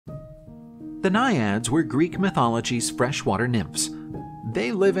The Naiads were Greek mythology's freshwater nymphs.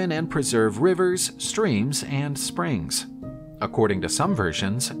 They live in and preserve rivers, streams, and springs. According to some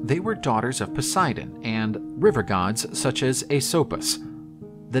versions, they were daughters of Poseidon and river gods such as Aesopus.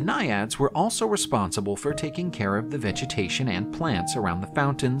 The Naiads were also responsible for taking care of the vegetation and plants around the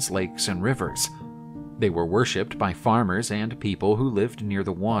fountains, lakes, and rivers. They were worshipped by farmers and people who lived near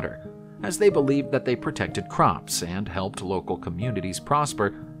the water, as they believed that they protected crops and helped local communities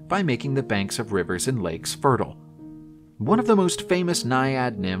prosper by making the banks of rivers and lakes fertile. One of the most famous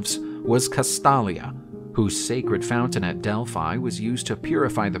Naiad nymphs was Castalia, whose sacred fountain at Delphi was used to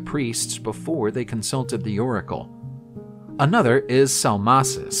purify the priests before they consulted the oracle. Another is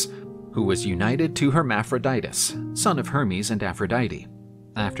Salmacis, who was united to Hermaphroditus, son of Hermes and Aphrodite.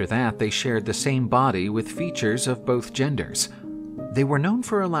 After that, they shared the same body with features of both genders. They were known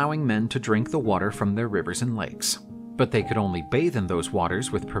for allowing men to drink the water from their rivers and lakes, but they could only bathe in those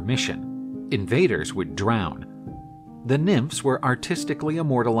waters with permission. Invaders would drown. The nymphs were artistically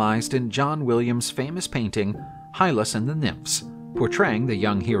immortalized in John Williams' famous painting, Hylas and the Nymphs, portraying the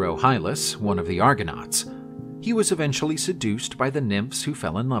young hero Hylas, one of the Argonauts. He was eventually seduced by the nymphs who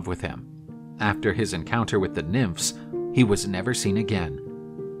fell in love with him. After his encounter with the nymphs, he was never seen again.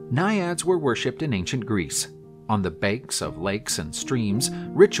 Naiads were worshipped in ancient Greece. On the banks of lakes and streams,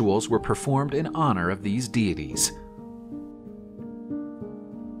 rituals were performed in honor of these deities.